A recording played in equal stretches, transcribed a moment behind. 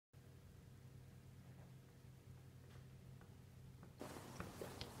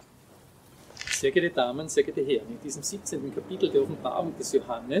Sehr geehrte Damen, sehr geehrte Herren, in diesem 17. Kapitel der Offenbarung des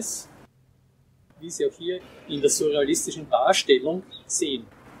Johannes, wie Sie auch hier in der surrealistischen Darstellung sehen,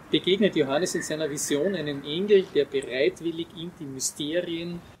 begegnet Johannes in seiner Vision einem Engel, der bereitwillig ihm die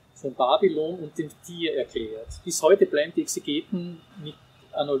Mysterien von Babylon und dem Tier erklärt. Bis heute bleiben die Exegeten mit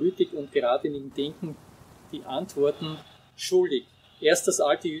Analytik und geradlinigem Denken die Antworten schuldig. Erst das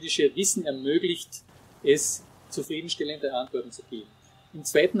alte jüdische Wissen ermöglicht es, zufriedenstellende Antworten zu geben. Im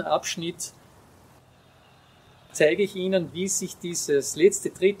zweiten Abschnitt zeige ich Ihnen, wie sich dieses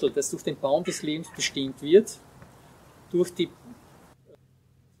letzte Drittel, das durch den Baum des Lebens bestimmt wird, durch die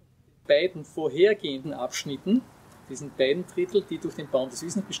beiden vorhergehenden Abschnitten, diesen beiden Drittel, die durch den Baum des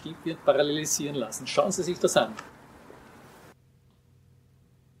Wissens bestimmt werden, parallelisieren lassen. Schauen Sie sich das an.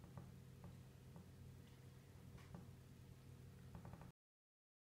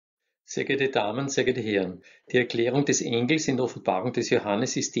 Sehr geehrte Damen, sehr geehrte Herren, die Erklärung des Engels in der Offenbarung des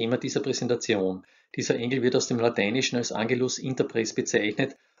Johannes ist Thema dieser Präsentation. Dieser Engel wird aus dem Lateinischen als Angelus Interpres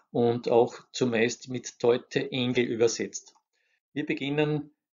bezeichnet und auch zumeist mit Deute Engel übersetzt. Wir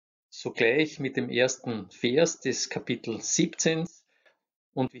beginnen sogleich mit dem ersten Vers des Kapitels 17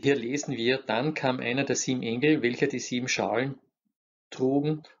 und hier lesen wir: Dann kam einer der 7 Engel, welcher die 7 Schalen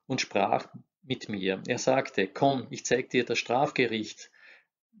trugen und sprach mit mir. Er sagte: Komm, ich zeig dir das Strafgericht,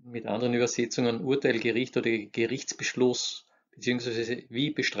 mit anderen Übersetzungen Urteil, Gericht oder Gerichtsbeschluss, beziehungsweise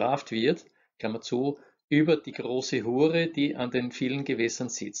wie bestraft wird, Klammer zu, über die große Hure, die an den vielen Gewässern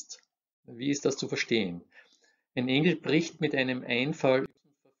sitzt. Wie ist das zu verstehen? Ein Engel bricht mit einem Einfall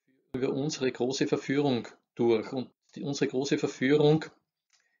über unsere große Verführung durch, und unsere große Verführung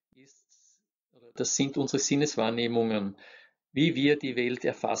das sind unsere Sinneswahrnehmungen, wie wir die Welt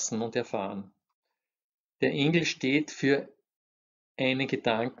erfassen und erfahren. Der Engel steht für einen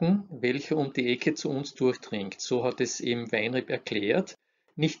Gedanken, welcher um die Ecke zu uns durchdringt. So hat es eben Weinreb erklärt.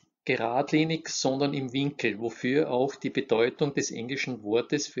 Nicht geradlinig, sondern im Winkel, wofür auch die Bedeutung des englischen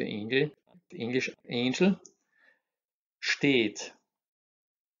Wortes für Engel, englisch Angel, steht.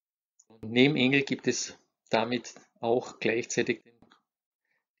 Und neben Engel gibt es damit auch gleichzeitig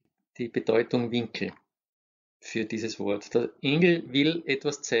die Bedeutung Winkel für dieses Wort. Der Engel will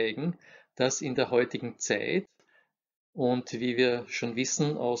etwas zeigen, das in der heutigen Zeit, und wie wir schon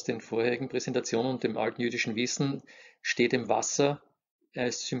wissen aus den vorherigen Präsentationen und dem alten jüdischen Wissen, steht dem Wasser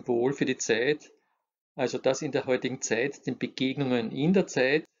als Symbol für die Zeit, also das in der heutigen Zeit den Begegnungen in der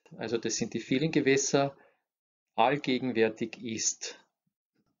Zeit, also das sind die vielen Gewässer, allgegenwärtig ist.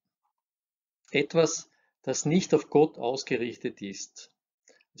 Etwas, das nicht auf Gott ausgerichtet ist.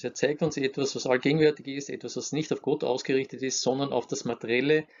 Also er zeigt uns etwas, was allgegenwärtig ist, etwas, was nicht auf Gott ausgerichtet ist, sondern auf das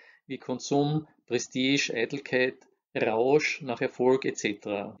Materielle wie Konsum, Prestige, Eitelkeit, Rausch nach Erfolg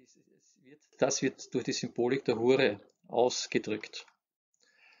etc. Das wird durch die Symbolik der Hure ausgedrückt.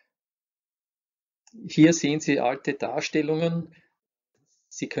 Hier sehen Sie alte Darstellungen.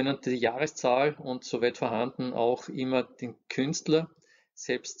 Sie können die Jahreszahl und soweit vorhanden auch immer den Künstler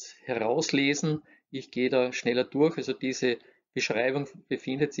selbst herauslesen. Ich gehe da schneller durch. Also diese Beschreibung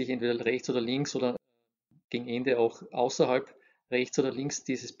befindet sich entweder rechts oder links oder gegen Ende auch außerhalb rechts oder links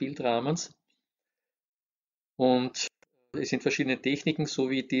dieses Bildrahmens. Und es sind verschiedene Techniken, so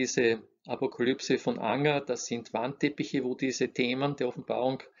wie diese Apokalypse von Anger, das sind Wandteppiche, wo diese Themen der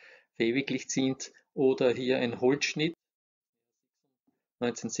Offenbarung verewigt sind, oder hier ein Holzschnitt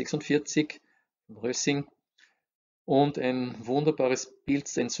 1946 von Rössing und ein wunderbares Bild,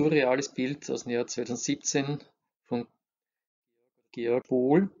 ein surreales Bild aus dem Jahr 2017 von Georg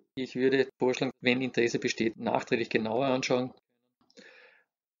Bohl. Ich würde vorschlagen, wenn Interesse besteht, nachträglich genauer anschauen.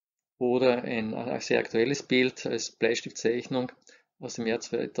 Oder ein sehr aktuelles Bild als Bleistiftzeichnung aus dem Jahr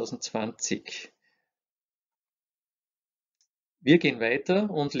 2020. Wir gehen weiter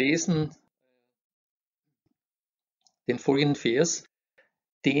und lesen den folgenden Vers.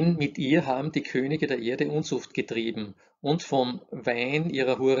 Denn mit ihr haben die Könige der Erde Unzucht getrieben, und vom Wein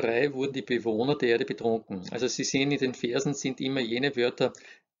ihrer Hurerei wurden die Bewohner der Erde betrunken. Also Sie sehen, in den Versen sind immer jene Wörter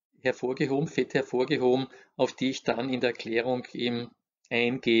hervorgehoben, fett hervorgehoben, auf die ich dann in der Erklärung eben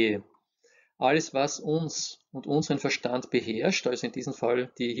eingehe. Alles, was uns und unseren Verstand beherrscht, also in diesem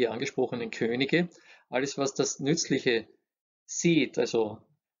Fall die hier angesprochenen Könige, alles, was das Nützliche sieht, also,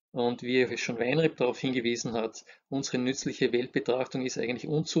 und wie schon Weinreb darauf hingewiesen hat, unsere nützliche Weltbetrachtung ist eigentlich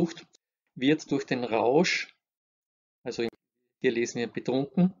Unzucht, wird durch den Rausch, also hier lesen wir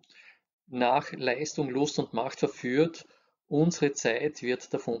betrunken, nach Leistung, Lust und Macht verführt, unsere Zeit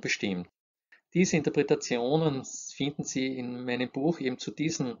wird davon bestimmt. Diese Interpretationen finden Sie in meinem Buch eben zu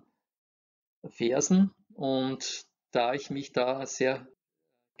diesen Versen, und da ich mich da sehr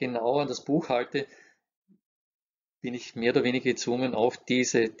genau an das Buch halte, bin ich mehr oder weniger gezwungen, auch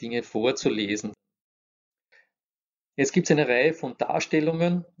diese Dinge vorzulesen. Jetzt gibt es eine Reihe von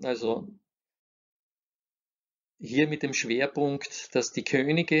Darstellungen, also hier mit dem Schwerpunkt, dass die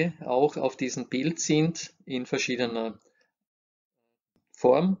Könige auch auf diesem Bild sind in verschiedener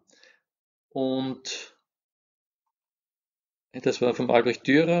Form. Und das war von Albrecht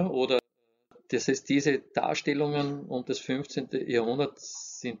Dürer, oder das heißt, diese Darstellungen um das 15. Jahrhundert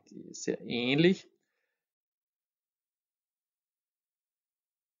sind sehr ähnlich.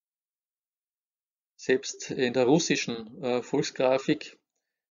 Selbst in der russischen Volksgrafik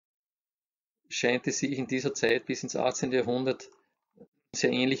scheint es sich in dieser Zeit bis ins 18. Jahrhundert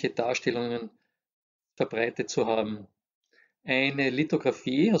sehr ähnliche Darstellungen verbreitet zu haben. Eine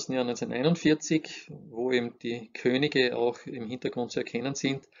Lithografie aus dem Jahr 1941, wo eben die Könige auch im Hintergrund zu erkennen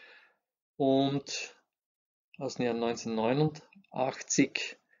sind, und aus dem Jahr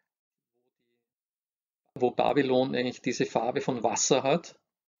 1989, wo Babylon eigentlich diese Farbe von Wasser hat,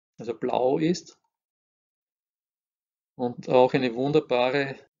 also blau ist, und auch eine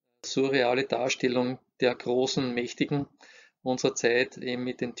wunderbare, surreale Darstellung der großen Mächtigen unserer Zeit, eben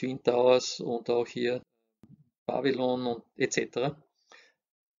mit den Twin Towers und auch hier Babylon und etc.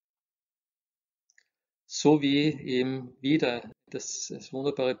 Sowie eben wieder das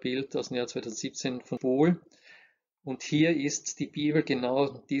wunderbare Bild aus dem Jahr 2017 von Buch. Und hier ist die Bibel genau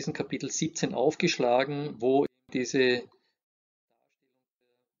in diesem Kapitel 17 aufgeschlagen, wo diese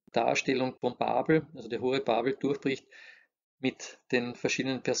Darstellung von Babel, also der Hure Babel, durchbricht mit den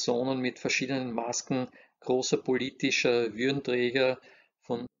verschiedenen Personen, mit verschiedenen Masken großer politischer Würdenträger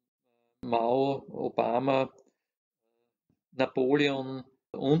von Mao, Obama, Napoleon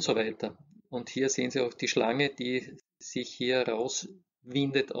und so weiter. Und hier sehen Sie auch die Schlange, die sich hier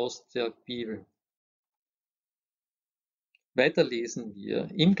rauswindet aus der Bibel. Weiter lesen wir.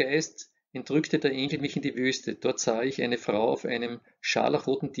 Im Geist entrückte der Engel mich in die Wüste. Dort sah ich eine Frau auf einem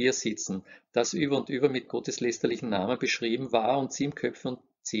scharlachroten Tier sitzen, das über und über mit gotteslästerlichen Namen beschrieben war und 7 Köpfe und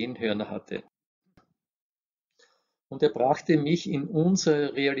 10 Hörner hatte. Und er brachte mich in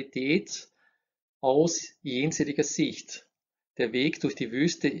unsere Realität aus jenseitiger Sicht. Der Weg durch die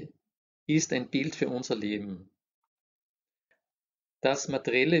Wüste ist ein Bild für unser Leben. Das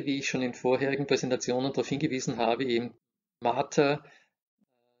Materielle, wie ich schon in vorherigen Präsentationen darauf hingewiesen habe, eben Mater,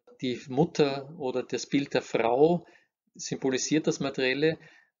 die Mutter oder das Bild der Frau, symbolisiert das Materielle,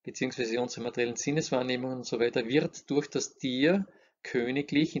 beziehungsweise unsere materiellen Sinneswahrnehmungen und so weiter, wird durch das Tier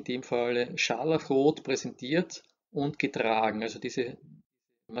königlich, in dem Fall scharlachrot, präsentiert und getragen. Also diese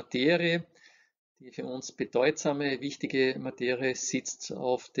Materie, die für uns bedeutsame, wichtige Materie, sitzt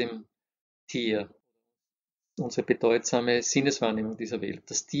auf dem Tier. Unsere bedeutsame Sinneswahrnehmung dieser Welt.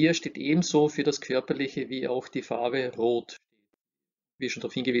 Das Tier steht ebenso für das Körperliche wie auch die Farbe Rot. Wie schon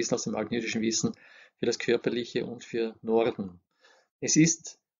darauf hingewiesen aus dem altjüdischen Wissen, für das Körperliche und für Norden. Es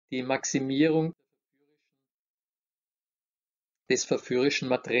ist die Maximierung des verführerischen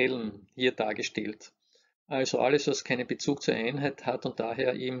Materiellen hier dargestellt. Also alles, was keinen Bezug zur Einheit hat, und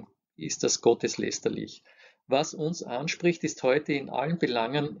daher eben ist das gotteslästerlich. Was uns anspricht, ist heute in allen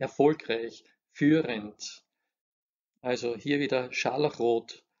Belangen erfolgreich, führend. Also hier wieder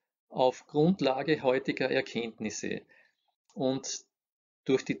Scharlachrot auf Grundlage heutiger Erkenntnisse. Und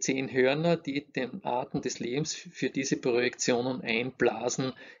durch die 10 Hörner, die den Atem des Lebens für diese Projektionen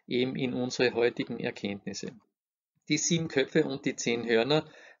einblasen, eben in unsere heutigen Erkenntnisse. Die 7 Köpfe und die 10 Hörner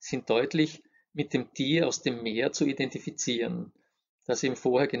sind deutlich mit dem Tier aus dem Meer zu identifizieren, das eben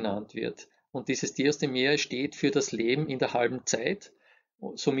vorher genannt wird. Und dieses Tier aus dem Meer steht für das Leben in der halben Zeit,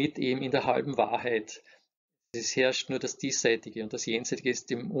 somit eben in der halben Wahrheit. Es herrscht nur das Diesseitige und das Jenseitige ist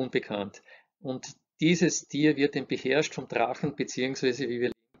dem unbekannt. Und dieses Tier wird eben beherrscht vom Drachen, beziehungsweise, wie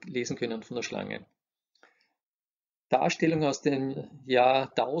wir lesen können, von der Schlange. Darstellung aus dem Jahr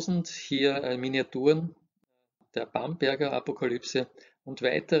 1000, hier Miniaturen der Bamberger Apokalypse und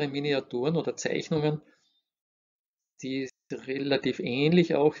weitere Miniaturen oder Zeichnungen, die relativ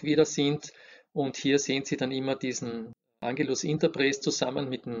ähnlich auch wieder sind. Und hier sehen Sie dann immer diesen Angelus Interpres zusammen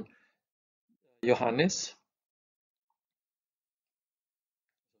mit dem Johannes.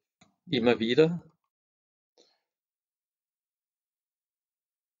 Immer wieder.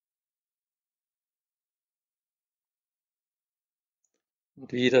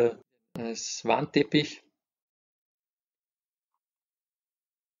 Und wieder als Wandteppich.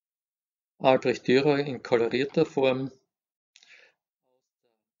 Albrecht Dürer in kolorierter Form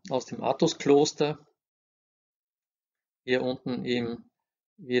aus dem Athos-Kloster. Hier unten eben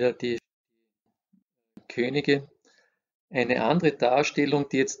wieder die Könige. Eine andere Darstellung,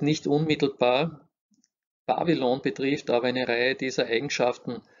 die jetzt nicht unmittelbar Babylon betrifft, aber eine Reihe dieser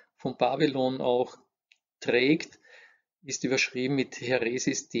Eigenschaften von Babylon auch trägt, ist überschrieben mit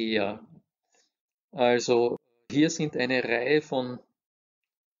Häresis Dea. Also hier sind eine Reihe von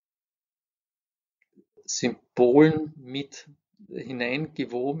Symbolen mit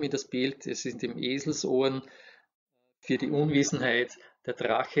hineingewoben in das Bild. Es sind im Eselsohren für die Unwissenheit, der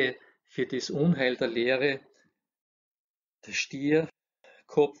Drache für das Unheil der Lehre, der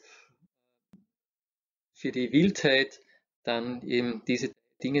Stierkopf für die Wildheit, dann eben diese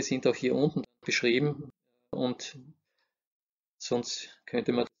Dinge sind auch hier unten beschrieben und sonst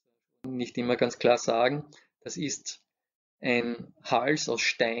könnte man nicht immer ganz klar sagen, das ist ein Hals aus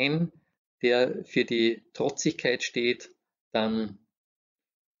Stein, der für die Trotzigkeit steht, dann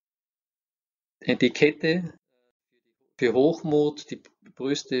die Kette für Hochmut, die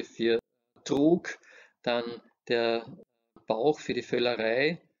Brüste für Trug, dann der Bauch für die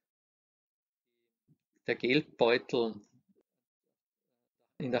Völlerei, der Geldbeutel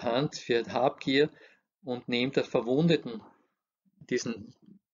in der Hand für Habgier und neben der Verwundeten diesen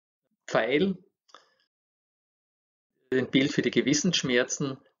Pfeil, ein Bild für die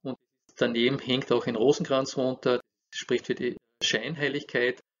Gewissensschmerzen und daneben hängt auch ein Rosenkranz runter, das spricht für die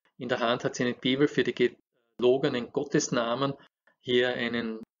Scheinheiligkeit. In der Hand hat sie einen Bibel für die gelogenen Gottesnamen, hier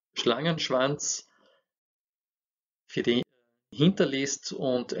einen Schlangenschwanz für die Hinterlist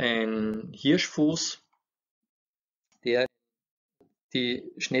und ein Hirschfuß, der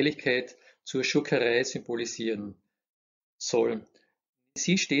die Schnelligkeit zur Schurkerei symbolisieren soll.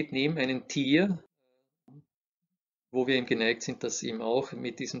 Sie steht neben einem Tier, wo wir ihm geneigt sind, das eben auch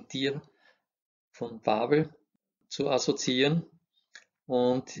mit diesem Tier von Babel zu assoziieren.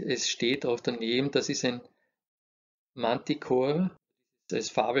 Und es steht auch daneben, das ist ein Manticore, als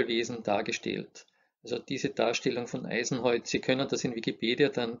Fabelwesen dargestellt. Also diese Darstellung von Eisenholz, Sie können das in Wikipedia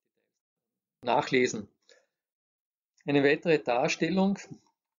dann nachlesen. Eine weitere Darstellung,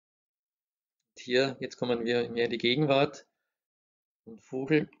 hier, jetzt kommen wir mehr in die Gegenwart, ein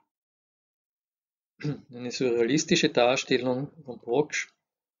Vogel, eine surrealistische Darstellung von Brocksch,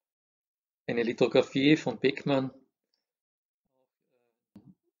 eine Lithografie von Beckmann,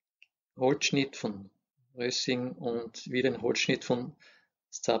 Holzschnitt von Rössing und wieder ein Holzschnitt von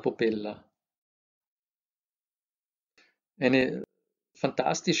Scapobella. Eine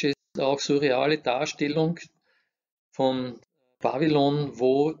fantastische, auch surreale Darstellung von Babylon,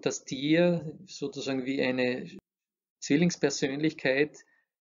 wo das Tier sozusagen wie eine Zwillingspersönlichkeit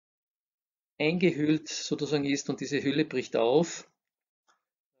eingehüllt sozusagen ist und diese Hülle bricht auf.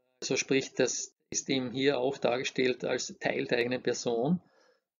 Also sprich, das ist eben hier auch dargestellt als Teil der eigenen Person.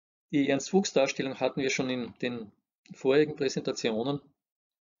 Die Ernst-Fuchs-Darstellung hatten wir schon in den vorigen Präsentationen.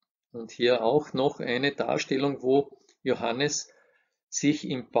 Und hier auch noch eine Darstellung, wo Johannes sich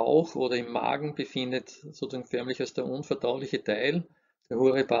im Bauch oder im Magen befindet, sozusagen förmlich als der unverdauliche Teil der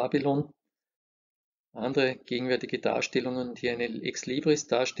Hure Babylon. Andere gegenwärtige Darstellungen, hier eine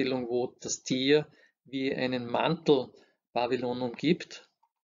Ex-Libris-Darstellung, wo das Tier wie einen Mantel Babylon umgibt.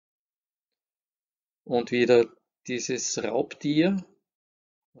 Und wieder dieses Raubtier,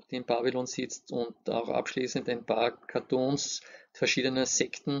 auf dem Babylon sitzt, und auch abschließend ein paar Cartoons verschiedener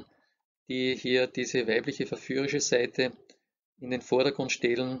Sekten, die hier diese weibliche verführerische Seite in den Vordergrund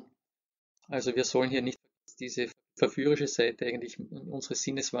stellen. Also wir sollen hier nicht diese verführerische Seite eigentlich unsere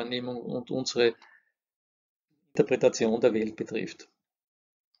Sinneswahrnehmung und unsere Interpretation der Welt betrifft.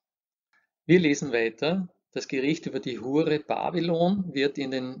 Wir lesen weiter. Das Gericht über die Hure Babylon wird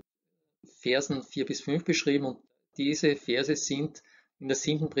in den Versen 4 bis 5 beschrieben und diese Verse sind in der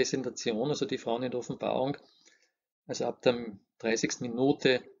 7. Präsentation, also die Frauen in der Offenbarung, also ab der 30.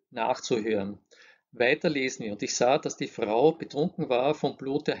 Minute nachzuhören. Weiter lesen wir. Und ich sah, dass die Frau betrunken war vom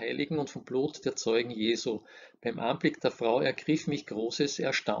Blut der Heiligen und vom Blut der Zeugen Jesu. Beim Anblick der Frau ergriff mich großes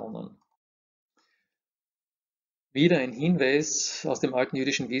Erstaunen. Wieder ein Hinweis aus dem alten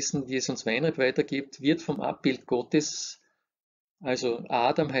jüdischen Wissen, wie es uns Weinreb weitergibt, wird vom Abbild Gottes, also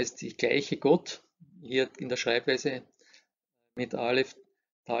Adam heißt die gleiche Gott, hier in der Schreibweise mit Aleph,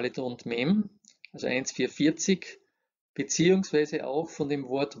 Dalet und Mem, also 1,440, beziehungsweise auch von dem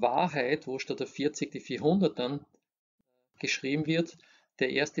Wort Wahrheit, wo statt der 40 die 400 dann geschrieben wird, der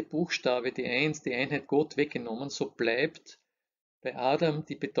erste Buchstabe, die 1, die Einheit Gott weggenommen, so bleibt bei Adam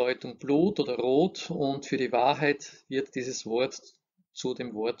die Bedeutung Blut oder Rot und für die Wahrheit wird dieses Wort zu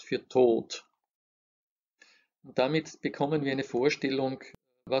dem Wort für Tod. Und damit bekommen wir eine Vorstellung,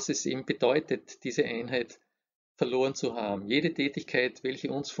 was es eben bedeutet, diese Einheit verloren zu haben. Jede Tätigkeit,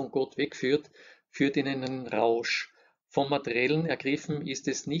 welche uns von Gott wegführt, führt in einen Rausch. Vom Materiellen ergriffen ist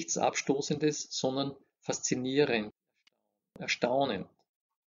es nichts Abstoßendes, sondern faszinierend, erstaunend.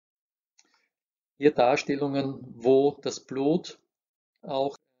 Hier Darstellungen, wo das Blut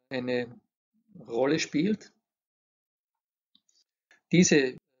auch eine Rolle spielt.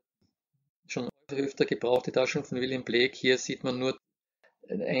 Diese schon öfter gebrauchte Darstellung von William Blake, hier sieht man nur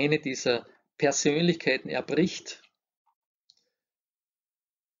eine dieser Persönlichkeiten erbricht.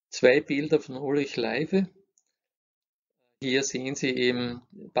 Zwei Bilder von Ulrich Leive. Hier sehen Sie eben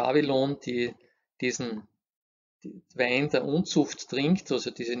Babylon, die diesen Wein der Unzucht trinkt,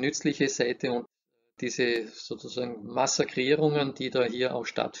 also diese nützliche Seite und diese sozusagen Massakrierungen, die da hier auch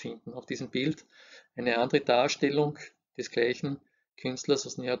stattfinden. Auf diesem Bild eine andere Darstellung des gleichen Künstlers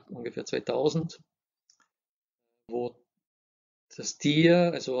aus dem Jahr ungefähr 2000, wo das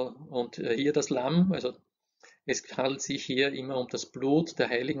Tier, also und hier das Lamm, also es handelt sich hier immer um das Blut der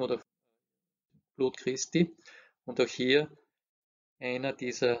Heiligen oder Blut Christi und auch hier einer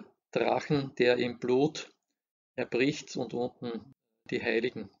dieser Drachen, der im Blut erbricht und unten die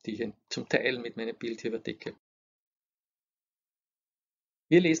Heiligen, die ich zum Teil mit meinem Bild hier überdecke.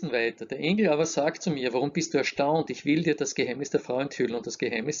 Wir lesen weiter. Der Engel aber sagt zu mir, warum bist du erstaunt? Ich will dir das Geheimnis der Frau enthüllen und das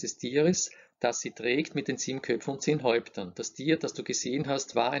Geheimnis des Tieres, das sie trägt mit den 7 Köpfen und 10 Häuptern. Das Tier, das du gesehen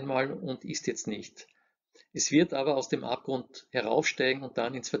hast, war einmal und ist jetzt nicht. Es wird aber aus dem Abgrund heraufsteigen und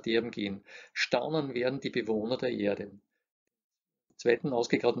dann ins Verderben gehen. Staunen werden die Bewohner der Erde. Im zweiten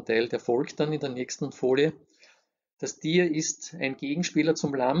ausgegrauten Teil, der folgt dann in der nächsten Folie. Das Tier ist ein Gegenspieler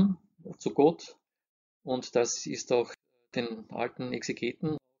zum Lamm, zu Gott, und das ist auch den alten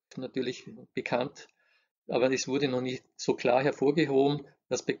Exegeten natürlich bekannt, aber es wurde noch nicht so klar hervorgehoben,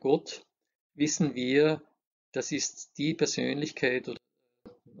 dass bei Gott wissen wir, das ist die Persönlichkeit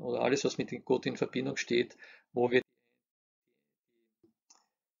oder alles, was mit Gott in Verbindung steht, wo wir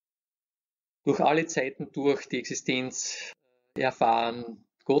durch alle Zeiten durch die Existenz erfahren.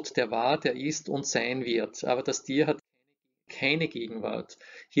 Gott, der war, der ist und sein wird. Aber das Tier hat keine Gegenwart.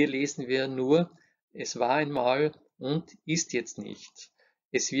 Hier lesen wir nur, es war einmal und ist jetzt nicht.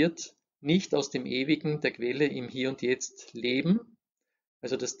 Es wird nicht aus dem Ewigen, der Quelle im Hier und Jetzt leben.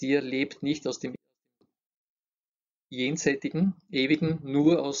 Also das Tier lebt nicht aus dem jenseitigen, ewigen,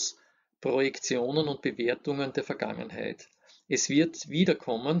 nur aus Projektionen und Bewertungen der Vergangenheit. Es wird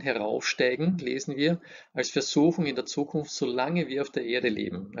wiederkommen, heraufsteigen, lesen wir, als Versuchung in der Zukunft, solange wir auf der Erde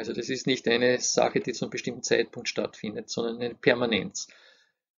leben. Also das ist nicht eine Sache, die zu einem bestimmten Zeitpunkt stattfindet, sondern eine Permanenz.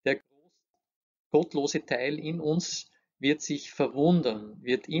 Der gottlose Teil in uns wird sich verwundern,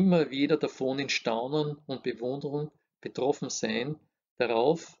 wird immer wieder davon in Staunen und Bewunderung betroffen sein,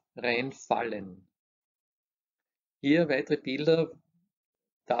 darauf reinfallen. Hier weitere Bilder,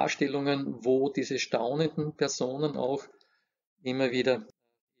 Darstellungen, wo diese staunenden Personen auch immer wieder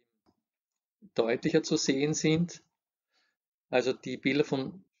deutlicher zu sehen sind. Also die Bilder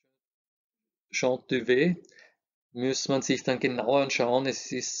von Jean Duvet muss man sich dann genauer anschauen.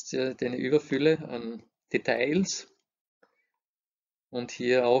 Es ist eine Überfülle an Details und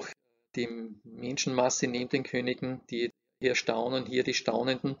hier auch die Menschenmasse neben den Königen, die hier staunen, hier die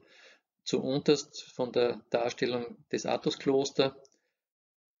Staunenden, zuunterst von der Darstellung des Athos-Klosters,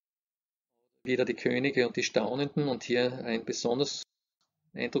 wieder die Könige und die Staunenden und hier ein besonders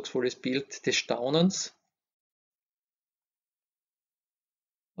eindrucksvolles Bild des Staunens.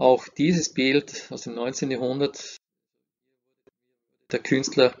 Auch dieses Bild aus dem 19. Jahrhundert, der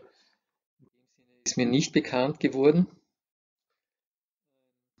Künstler ist mir nicht bekannt geworden.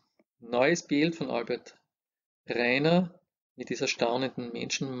 Neues Bild von Albert Reiner mit dieser staunenden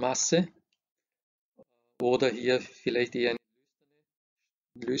Menschenmasse oder hier vielleicht eher ein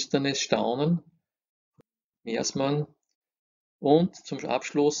lüsternes Staunen, Meersmann. Und zum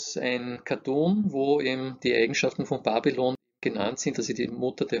Abschluss ein Cartoon, wo eben die Eigenschaften von Babylon genannt sind, dass sie die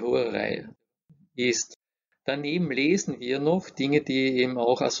Mutter der Hurerei ist. Daneben lesen wir noch Dinge, die eben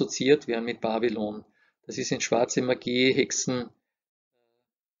auch assoziiert werden mit Babylon. Das ist in schwarze Magie, Hexen,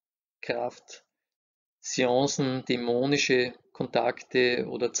 Kraft, Seancen, dämonische Kontakte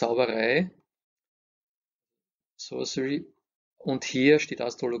oder Zauberei, Sorcery. Und hier steht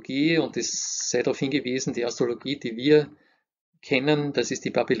Astrologie und es sei darauf hingewiesen, die Astrologie, die wir kennen, das ist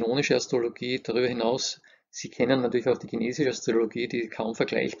die babylonische Astrologie. Darüber hinaus, Sie kennen natürlich auch die chinesische Astrologie, die kaum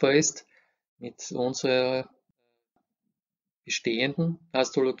vergleichbar ist mit unserer bestehenden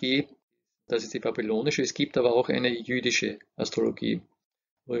Astrologie. Das ist die babylonische. Es gibt aber auch eine jüdische Astrologie,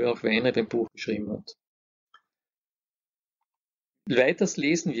 worüber auch Weiner beim Buch geschrieben hat. Weiters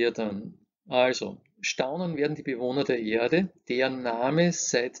lesen wir dann. Also, staunen werden die Bewohner der Erde, deren Name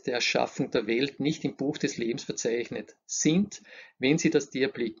seit der Erschaffung der Welt nicht im Buch des Lebens verzeichnet sind, wenn sie das Tier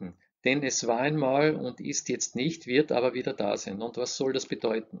blicken. Denn es war einmal und ist jetzt nicht, wird aber wieder da sein. Und was soll das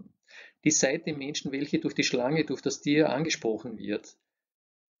bedeuten? Die Seite im Menschen, welche durch die Schlange, durch das Tier angesprochen wird,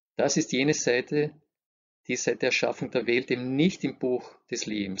 das ist jene Seite, die seit der Erschaffung der Welt eben nicht im Buch des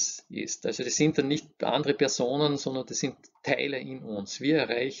Lebens ist. Also das sind dann nicht andere Personen, sondern das sind Teile in uns. Wir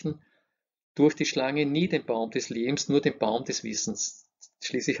erreichen durch die Schlange nie den Baum des Lebens, nur den Baum des Wissens.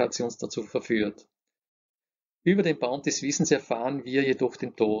 Schließlich hat sie uns dazu verführt. Über den Baum des Wissens erfahren wir jedoch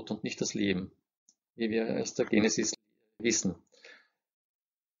den Tod und nicht das Leben, wie wir aus der Genesis wissen.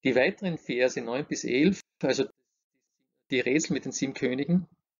 Die weiteren Verse 9 bis 11, also die Rätsel mit den 7 Königen,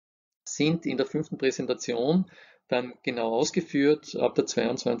 sind in der 5. Präsentation dann genau ausgeführt, ab der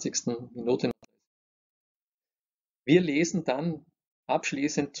 22. Minute. Wir lesen dann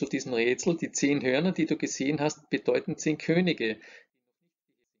abschließend zu diesem Rätsel, die 10 Hörner, die du gesehen hast, bedeuten 10 Könige,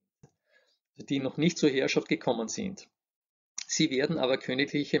 die noch nicht zur Herrschaft gekommen sind. Sie werden aber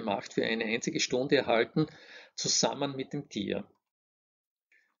königliche Macht für eine einzige Stunde erhalten, zusammen mit dem Tier.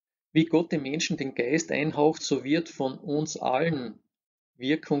 Wie Gott dem Menschen den Geist einhaucht, so wird von uns allen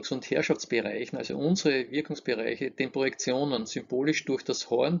Wirkungs- und Herrschaftsbereichen, also unsere Wirkungsbereiche, den Projektionen symbolisch durch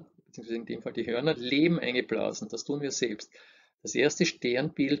das Horn, beziehungsweise in dem Fall die Hörner, Leben eingeblasen. Das tun wir selbst. Das erste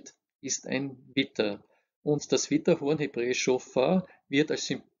Sternbild ist ein Witter. Und das Witterhorn, hebräisch Shofar, wird als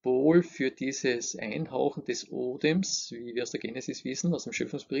Symbol für dieses Einhauchen des Odems, wie wir aus der Genesis wissen, aus dem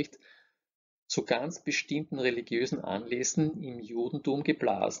Schöpfungsbericht, zu ganz bestimmten religiösen Anlässen im Judentum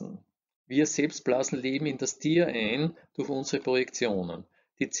geblasen. Wir selbst blasen Leben in das Tier ein durch unsere Projektionen.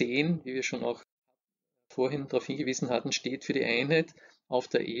 Die 10, wie wir schon auch vorhin darauf hingewiesen hatten, steht für die Einheit auf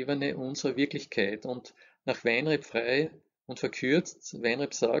der Ebene unserer Wirklichkeit. Und nach Weinreb frei und verkürzt,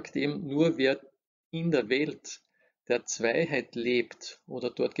 Weinreb sagt eben, nur wer in der Welt der Zweiheit lebt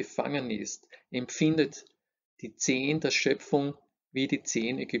oder dort gefangen ist, empfindet die 10 der Schöpfung wie die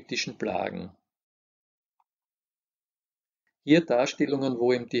 10 ägyptischen Plagen. Hier Darstellungen,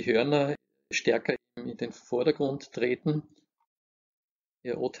 wo eben die Hörner stärker in den Vordergrund treten.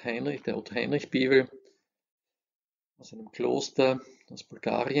 Der Otto-Heinrich-Bibel aus einem Kloster aus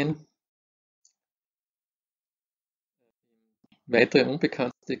Bulgarien. Weitere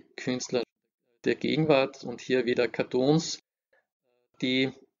unbekannte Künstler der Gegenwart und hier wieder Cartoons,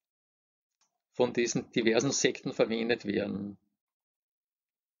 die von diesen diversen Sekten verwendet werden,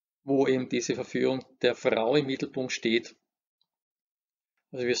 wo eben diese Verführung der Frau im Mittelpunkt steht.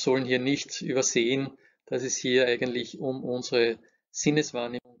 Also wir sollen hier nicht übersehen, dass es hier eigentlich um unsere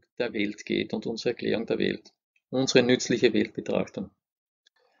Sinneswahrnehmung der Welt geht und unsere Erklärung der Welt, unsere nützliche Weltbetrachtung.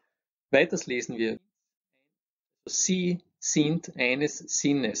 Weiters lesen wir, sie sind eines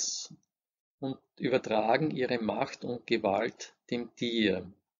Sinnes und übertragen ihre Macht und Gewalt dem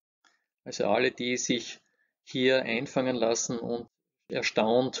Tier. Also alle, die sich hier einfangen lassen und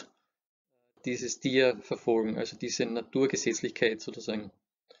erstaunt dieses Tier verfolgen, also diese Naturgesetzlichkeit sozusagen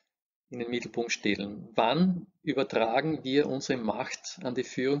in den Mittelpunkt stellen. Wann übertragen wir unsere Macht an die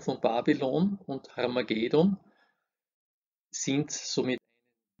Führung von Babylon und Armageddon, sind somit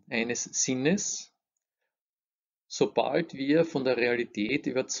eines Sinnes, sobald wir von der Realität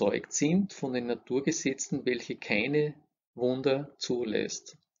überzeugt sind, von den Naturgesetzen, welche keine Wunder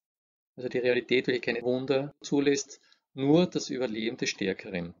zulässt. Also die Realität, welche keine Wunder zulässt, nur das Überleben des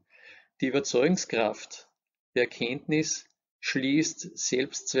Stärkeren. Die Überzeugungskraft der Erkenntnis schließt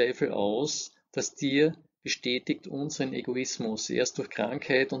Selbstzweifel aus, das Tier bestätigt unseren Egoismus. Erst durch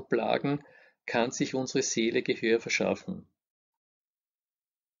Krankheit und Plagen kann sich unsere Seele Gehör verschaffen.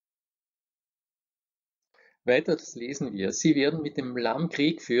 Weiter lesen wir, sie werden mit dem Lamm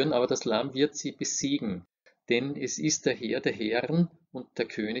Krieg führen, aber das Lamm wird sie besiegen, denn es ist der Herr der Herren und der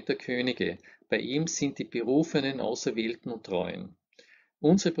König der Könige. Bei ihm sind die Berufenen, Auserwählten und Treuen.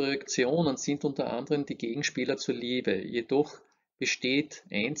 Unsere Projektionen sind unter anderem die Gegenspieler zur Liebe, jedoch besteht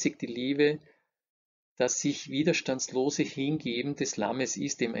einzig die Liebe, das sich widerstandslose Hingeben des Lammes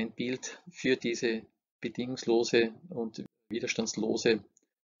ist, eben ein Bild für diese bedingungslose und widerstandslose,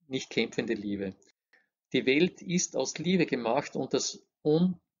 nicht kämpfende Liebe. Die Welt ist aus Liebe gemacht und das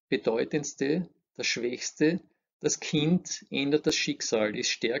Unbedeutendste, das Schwächste, das Kind ändert das Schicksal, ist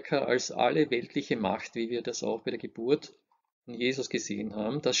stärker als alle weltliche Macht, wie wir das auch bei der Geburt von Jesus gesehen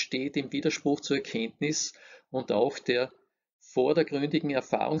haben. Das steht im Widerspruch zur Erkenntnis und auch der vordergründigen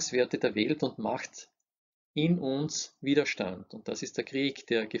Erfahrungswerte der Welt und macht in uns Widerstand. Und das ist der Krieg,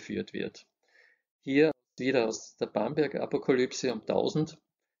 der geführt wird. Hier wieder aus der Bamberg-Apokalypse um 1000,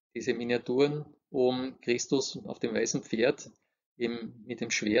 diese Miniaturen um Christus auf dem weißen Pferd, eben mit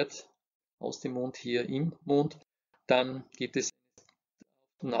dem Schwert aus dem Mund, hier im Mund. Dann gibt es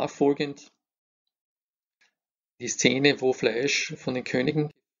nachfolgend die Szene, wo Fleisch von den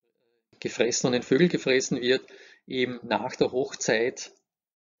Königen gefressen und den Vögeln gefressen wird, eben nach der Hochzeit,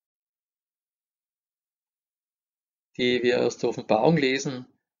 die wir aus der Offenbarung lesen,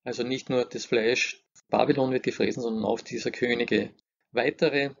 also nicht nur das Fleisch Babylon wird gefressen, sondern auf dieser Könige.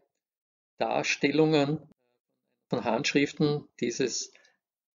 Weitere Darstellungen von Handschriften dieses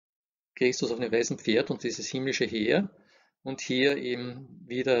Christus auf einem weißen Pferd und dieses himmlische Heer. Und hier eben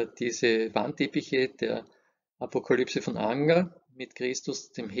wieder diese Wandteppiche der Apokalypse von Anger mit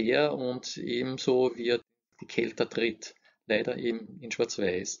Christus, dem Heer, und ebenso wie er die Kelter tritt, leider eben in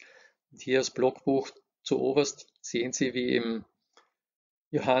Schwarz-Weiß. Und hier das Blockbuch zu oberst sehen Sie, wie eben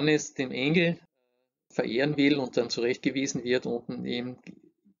Johannes den Engel verehren will und dann zurechtgewiesen wird, unten eben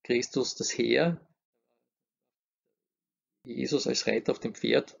Christus das Heer, Jesus als Reiter auf dem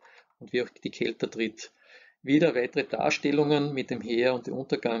Pferd und wie auch die Kelter tritt. Wieder weitere Darstellungen mit dem Heer und dem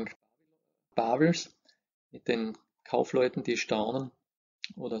Untergang Babels, mit den Kaufleuten, die staunen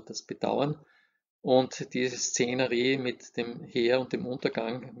oder das bedauern, und diese Szenerie mit dem Heer und dem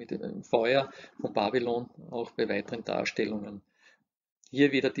Untergang, mit dem Feuer von Babylon, auch bei weiteren Darstellungen.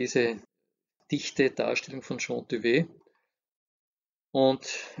 Hier wieder diese dichte Darstellung von Jean Duvet und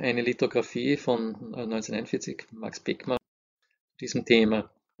eine Lithografie von 1941, Max Beckmann, zu diesem Thema.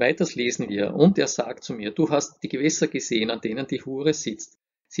 Weiters lesen wir: Und er sagt zu mir, du hast die Gewässer gesehen, an denen die Hure sitzt.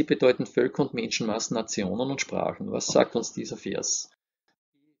 Sie bedeuten Völker und Menschenmassen, Nationen und Sprachen. Was sagt uns dieser Vers?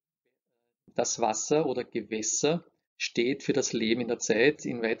 Das Wasser oder Gewässer steht für das Leben in der Zeit.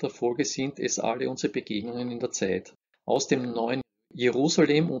 In weiterer Folge sind es alle unsere Begegnungen in der Zeit. Aus dem neuen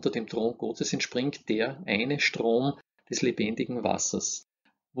Jerusalem unter dem Thron Gottes entspringt der eine Strom des lebendigen Wassers.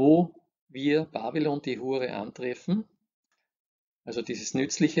 Wo wir Babylon, die Hure, antreffen, also dieses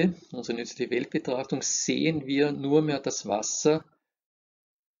Nützliche, unsere nützliche Weltbetrachtung, sehen wir nur mehr das Wasser,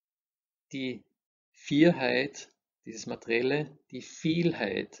 die Vierheit, dieses Materielle, die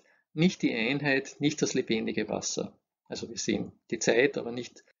Vielheit, nicht die Einheit, nicht das lebendige Wasser. Also wir sehen die Zeit, aber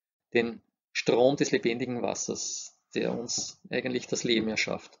nicht den Strom des lebendigen Wassers, der uns eigentlich das Leben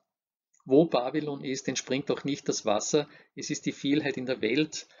erschafft. Wo Babylon ist, entspringt auch nicht das Wasser, es ist die Vielheit in der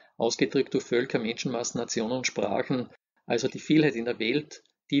Welt, ausgedrückt durch Völker, Menschenmassen, Nationen und Sprachen, also die Vielheit in der Welt,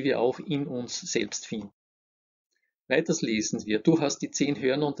 die wir auch in uns selbst finden. Weiters lesen wir: Du hast die 10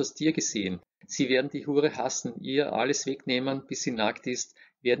 Hörner und das Tier gesehen. Sie werden die Hure hassen, ihr alles wegnehmen, bis sie nackt ist,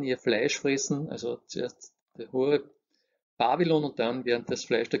 werden ihr Fleisch fressen, also zuerst die Hure Babylon, und dann werden das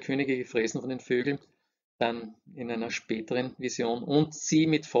Fleisch der Könige gefressen von den Vögeln, dann in einer späteren Vision, und sie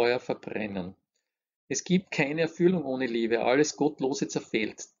mit Feuer verbrennen. Es gibt keine Erfüllung ohne Liebe, alles Gottlose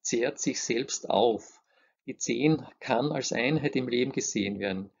zerfällt, zehrt sich selbst auf. Die 10 kann als Einheit im Leben gesehen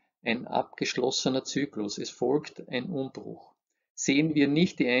werden. Ein abgeschlossener Zyklus, es folgt ein Umbruch. Sehen wir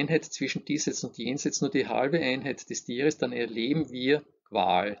nicht die Einheit zwischen diesseits und jenseits, nur die halbe Einheit des Tieres, dann erleben wir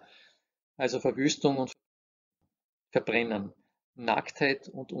Qual, also Verwüstung und Verbrennen, Nacktheit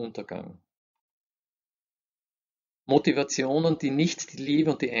und Untergang. Motivationen, die nicht die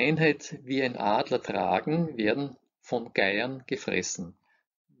Liebe und die Einheit wie ein Adler tragen, werden von Geiern gefressen.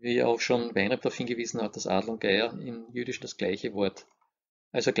 Wie auch schon Weinert darauf hingewiesen hat, dass Adler und Geier im Jüdischen das gleiche Wort,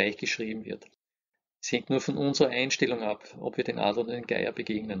 also gleich geschrieben wird. Es hängt nur von unserer Einstellung ab, ob wir den Adler oder den Geier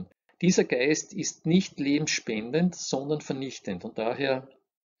begegnen. Dieser Geist ist nicht lebensspendend, sondern vernichtend und daher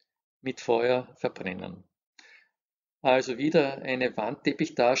mit Feuer verbrennen. Also wieder eine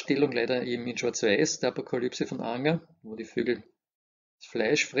Wandteppichdarstellung, leider eben in Schwarz-Weiß, der Apokalypse von Anger, wo die Vögel das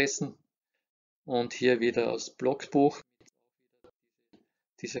Fleisch fressen. Und hier wieder aus Blockbuch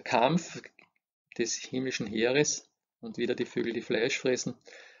dieser Kampf des himmlischen Heeres und wieder die Vögel, die Fleisch fressen.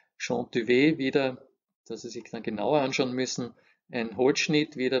 Jean Duvet wieder, dass Sie sich dann genauer anschauen müssen, ein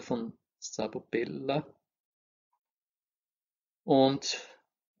Holzschnitt wieder von Sabopella. Und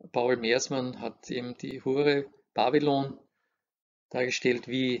Paul Meersmann hat eben die Hure Babylon dargestellt,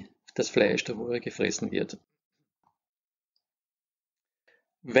 wie das Fleisch der Hure gefressen wird.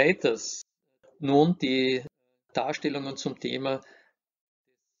 Weiters nun die Darstellungen zum Thema,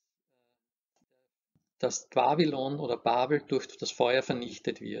 dass Babylon oder Babel durch das Feuer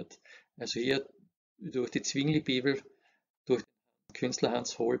vernichtet wird. Also hier durch die Zwingli-Bibel, durch den Künstler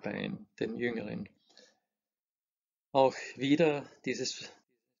Hans Holbein, den Jüngeren. Auch wieder dieses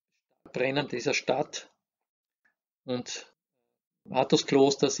Brennen dieser Stadt und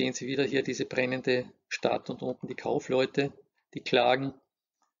Athos-Kloster, sehen Sie wieder hier diese brennende Stadt und unten die Kaufleute, die klagen.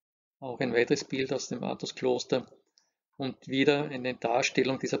 Auch ein weiteres Bild aus dem Athos-Kloster und wieder eine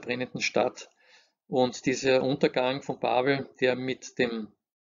Darstellung dieser brennenden Stadt und dieser Untergang von Babel, der mit dem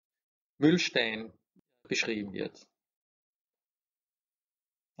Mühlstein beschrieben wird.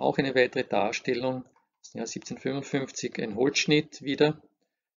 Auch eine weitere Darstellung aus dem Jahr 1755, ein Holzschnitt wieder.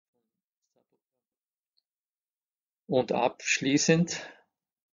 Und abschließend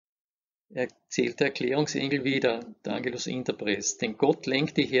erzählt der Erklärungsengel wieder, der Angelus Interpres, denn Gott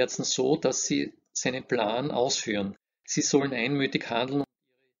lenkt die Herzen so, dass sie seinen Plan ausführen. Sie sollen einmütig handeln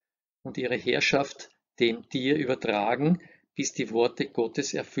und ihre Herrschaft dem Tier übertragen, bis die Worte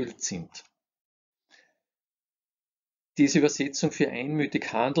Gottes erfüllt sind. Diese Übersetzung für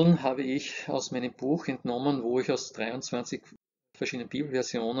einmütig handeln habe ich aus meinem Buch entnommen, wo ich aus 23 verschiedenen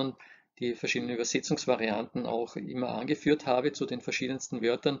Bibelversionen die verschiedenen Übersetzungsvarianten auch immer angeführt habe zu den verschiedensten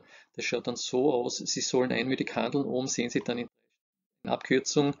Wörtern. Das schaut dann so aus, sie sollen einmütig handeln. Oben sehen Sie dann in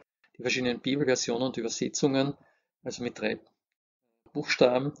Abkürzung die verschiedenen Bibelversionen und Übersetzungen, also mit 3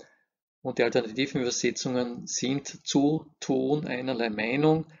 Buchstaben. Und die alternativen Übersetzungen sind zu, tun, einerlei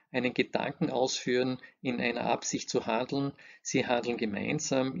Meinung, einen Gedanken ausführen, in einer Absicht zu handeln. Sie handeln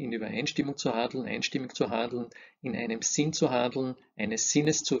gemeinsam, in Übereinstimmung zu handeln, einstimmig zu handeln, in einem Sinn zu handeln, eines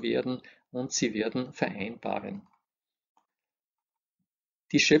Sinnes zu werden und sie werden vereinbaren.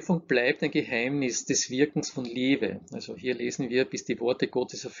 Die Schöpfung bleibt ein Geheimnis des Wirkens von Liebe. Also hier lesen wir, bis die Worte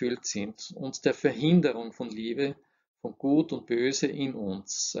Gottes erfüllt sind und der Verhinderung von Liebe, von Gut und Böse in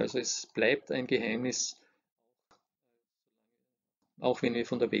uns. Also es bleibt ein Geheimnis, auch wenn wir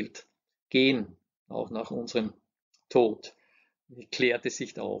von der Welt gehen, auch nach unserem Tod. Klärt es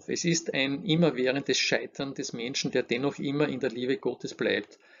sich auf. Es ist ein immerwährendes Scheitern des Menschen, der dennoch immer in der Liebe Gottes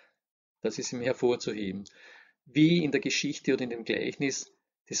bleibt. Das ist ihm hervorzuheben. Wie in der Geschichte oder in dem Gleichnis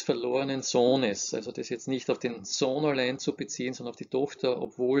des verlorenen Sohnes. Also das jetzt nicht auf den Sohn allein zu beziehen, sondern auf die Tochter,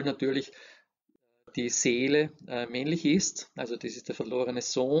 obwohl natürlich die Seele männlich ist, also das ist der verlorene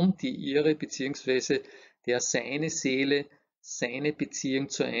Sohn, die ihre beziehungsweise der seine Seele, seine Beziehung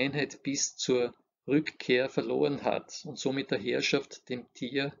zur Einheit bis zur Rückkehr verloren hat und somit der Herrschaft dem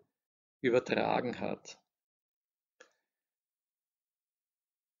Tier übertragen hat.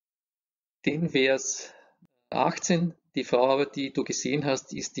 Den Vers 18, die Frau aber, die du gesehen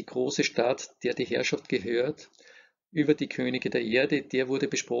hast, ist die große Stadt, der die Herrschaft gehört, über die Könige der Erde. Der wurde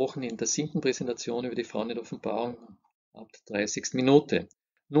besprochen in der 7. Präsentation über die Frauen in der Offenbarung ab der 30. Minute.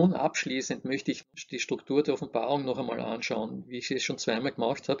 Nun abschließend möchte ich die Struktur der Offenbarung noch einmal anschauen, wie ich es schon zweimal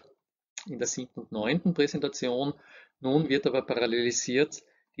gemacht habe, in der 7. und 9. Präsentation. Nun wird aber parallelisiert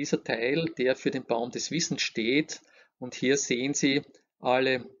dieser Teil, der für den Baum des Wissens steht. Und hier sehen Sie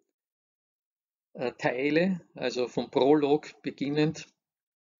alle Teile, also vom Prolog beginnend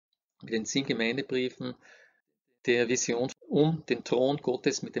mit den 10 Gemeindebriefen, der Vision um den Thron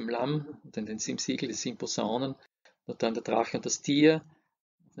Gottes mit dem Lamm und den 7 Siegel, die 7 Posaunen und dann der Drache und das Tier,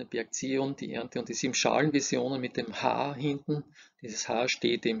 auf den Berg Zion, die Ernte und die 7 Schalenvisionen mit dem H hinten. Dieses H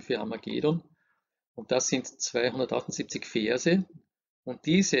steht eben für Armageddon und das sind 278 Verse und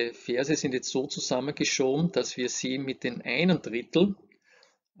diese Verse sind jetzt so zusammengeschoben, dass wir sie mit den 1/3,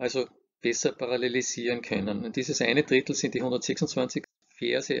 also besser parallelisieren können. Und dieses 1/3 sind die 126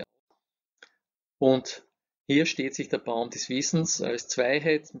 Verse. Und hier steht sich der Baum des Wissens als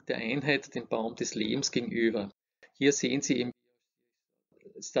Zweiheit mit der Einheit dem Baum des Lebens gegenüber. Hier sehen Sie eben,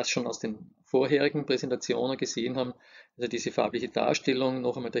 das schon aus den vorherigen Präsentationen gesehen haben, also diese farbliche Darstellung,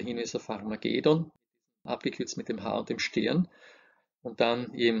 noch einmal der Hinweis auf Armageddon, abgekürzt mit dem H und dem Stern. Und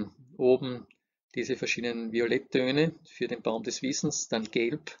dann eben oben diese verschiedenen Violetttöne für den Baum des Wissens, dann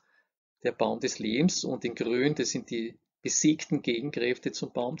Gelb, der Baum des Lebens und in Grün, das sind die besiegten Gegenkräfte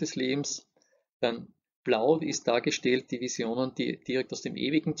zum Baum des Lebens. Dann Blau ist dargestellt die Visionen, die direkt aus dem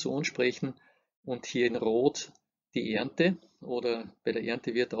Ewigen zu uns sprechen und hier in Rot die Ernte oder bei der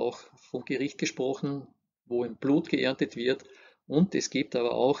Ernte wird auch vom Gericht gesprochen, wo im Blut geerntet wird und es gibt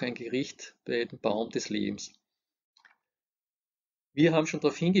aber auch ein Gericht bei dem Baum des Lebens. Wir haben schon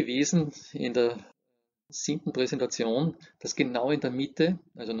darauf hingewiesen in der 7. Präsentation, dass genau in der Mitte,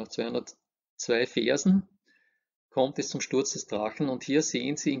 also nach 202 Versen, kommt es zum Sturz des Drachen und hier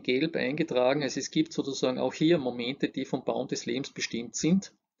sehen Sie in Gelb eingetragen, also es gibt sozusagen auch hier Momente, die vom Baum des Lebens bestimmt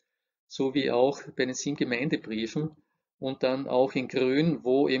sind, so wie auch bei den 7 Gemeindebriefen und dann auch in Grün,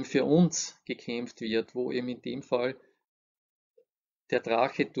 wo eben für uns gekämpft wird, wo eben in dem Fall der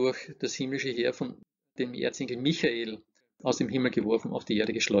Drache durch das himmlische Heer von dem Erzengel Michael aus dem Himmel geworfen auf die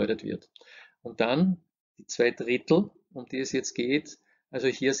Erde geschleudert wird. Und dann die 2/3, um die es jetzt geht. Also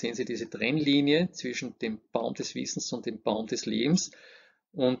hier sehen Sie diese Trennlinie zwischen dem Baum des Wissens und dem Baum des Lebens.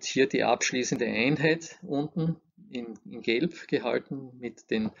 Und hier die abschließende Einheit unten in Gelb gehalten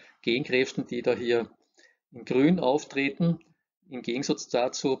mit den Gegenkräften, die da hier in Grün auftreten. Im Gegensatz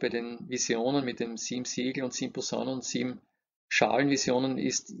dazu bei den Visionen mit den 7 Siegel und 7 Posaunen und 7 Schalenvisionen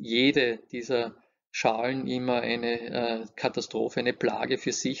ist jede dieser Schalen immer eine Katastrophe, eine Plage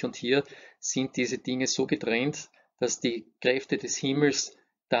für sich. Und hier sind diese Dinge so getrennt, dass die Kräfte des Himmels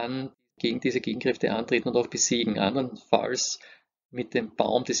dann gegen diese Gegenkräfte antreten und auch besiegen. Andernfalls mit dem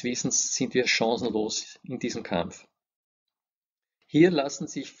Baum des Wissens sind wir chancenlos in diesem Kampf. Hier lassen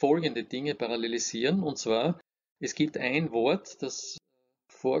sich folgende Dinge parallelisieren, und zwar, es gibt ein Wort, das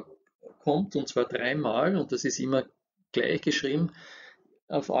vorkommt, und zwar dreimal, und das ist immer gleich geschrieben.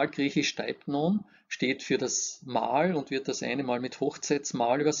 Auf Altgriechisch Steipnon steht für das Mahl und wird das eine Mal mit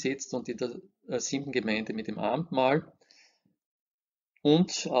Hochzeitsmahl übersetzt und in der 7. Gemeinde mit dem Abendmahl.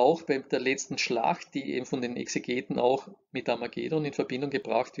 Und auch bei der letzten Schlacht, die eben von den Exegeten auch mit Armageddon in Verbindung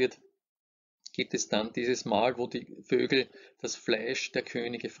gebracht wird, gibt es dann dieses Mahl, wo die Vögel das Fleisch der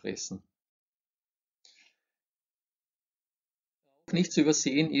Könige fressen. Nicht zu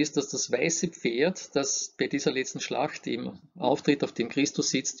übersehen ist, dass das weiße Pferd, das bei dieser letzten Schlacht eben auftritt, auf dem Christus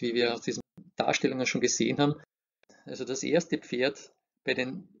sitzt, wie wir aus diesen Darstellungen schon gesehen haben. Also das erste Pferd bei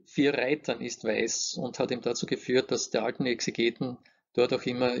den 4 Reitern ist weiß und hat eben dazu geführt, dass die alten Exegeten dort auch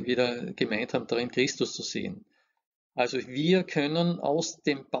immer wieder gemeint haben, darin Christus zu sehen. Also wir können aus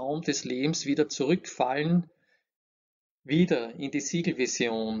dem Baum des Lebens wieder zurückfallen, wieder in die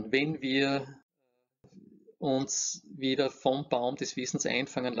Siegelvision, wenn wir uns wieder vom Baum des Wissens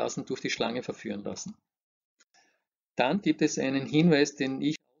einfangen lassen, durch die Schlange verführen lassen. Dann gibt es einen Hinweis, den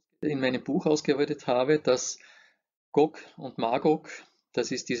ich in meinem Buch ausgearbeitet habe, dass Gog und Magog, das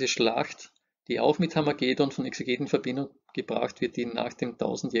ist diese Schlacht, die auch mit Armageddon von Exegeten in Verbindung gebracht wird, die nach dem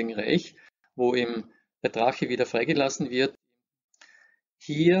 1000-jährigen Reich, wo eben der Drache wieder freigelassen wird.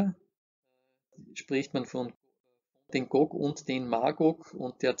 Hier spricht man von den Gog und den Magog,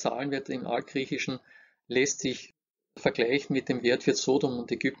 und der Zahlenwert im Altgriechischen lässt sich vergleichen mit dem Wert für Sodom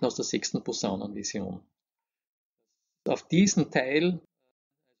und Ägypten aus der 6. Posaunenvision. Auf diesen Teil,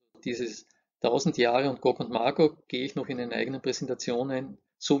 dieses 1000 Jahre und Gog und Magog, gehe ich noch in einer eigenen Präsentation ein,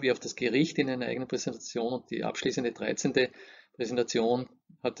 sowie auf das Gericht in einer eigenen Präsentation, und die abschließende 13. Präsentation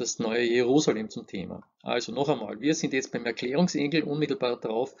hat das neue Jerusalem zum Thema. Also noch einmal, wir sind jetzt beim Erklärungsengel, unmittelbar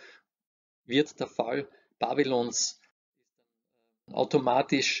darauf wird der Fall Babylons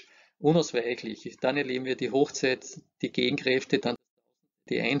automatisch unausweichlich. Dann erleben wir die Hochzeit, die Gegenkräfte, dann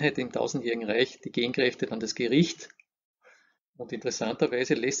die Einheit im 1000-jährigen Reich, die Gegenkräfte, dann das Gericht. Und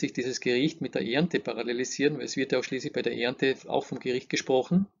interessanterweise lässt sich dieses Gericht mit der Ernte parallelisieren, weil es wird ja auch schließlich bei der Ernte auch vom Gericht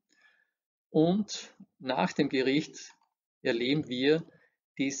gesprochen. Und nach dem Gericht erleben wir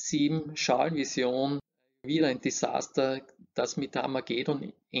die 7-Schalen-Vision, wieder ein Desaster, das mit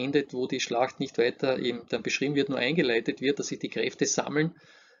Armageddon endet, wo die Schlacht nicht weiter eben dann beschrieben wird, nur eingeleitet wird, dass sich die Kräfte sammeln.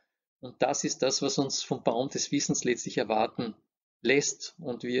 Und das ist das, was uns vom Baum des Wissens letztlich erwarten lässt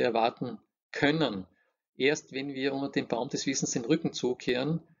und wir erwarten können. Erst wenn wir unter dem Baum des Wissens den Rücken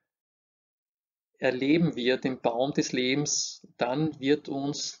zukehren, erleben wir den Baum des Lebens, dann wird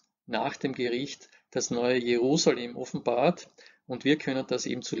uns nach dem Gericht das neue Jerusalem offenbart, und wir können das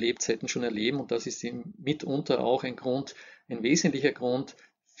eben zu Lebzeiten schon erleben, und das ist eben mitunter auch ein Grund, ein wesentlicher Grund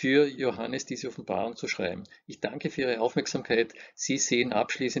für Johannes, diese Offenbarung zu schreiben. Ich danke für Ihre Aufmerksamkeit. Sie sehen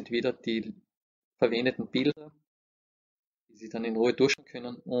abschließend wieder die verwendeten Bilder, die Sie dann in Ruhe durchschauen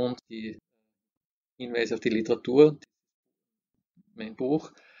können, und die Hinweise auf die Literatur, mein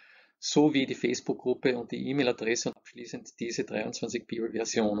Buch, sowie die Facebook-Gruppe und die E-Mail-Adresse und abschließend diese 23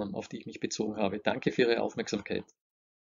 Bibelversionen, auf die ich mich bezogen habe. Danke für Ihre Aufmerksamkeit.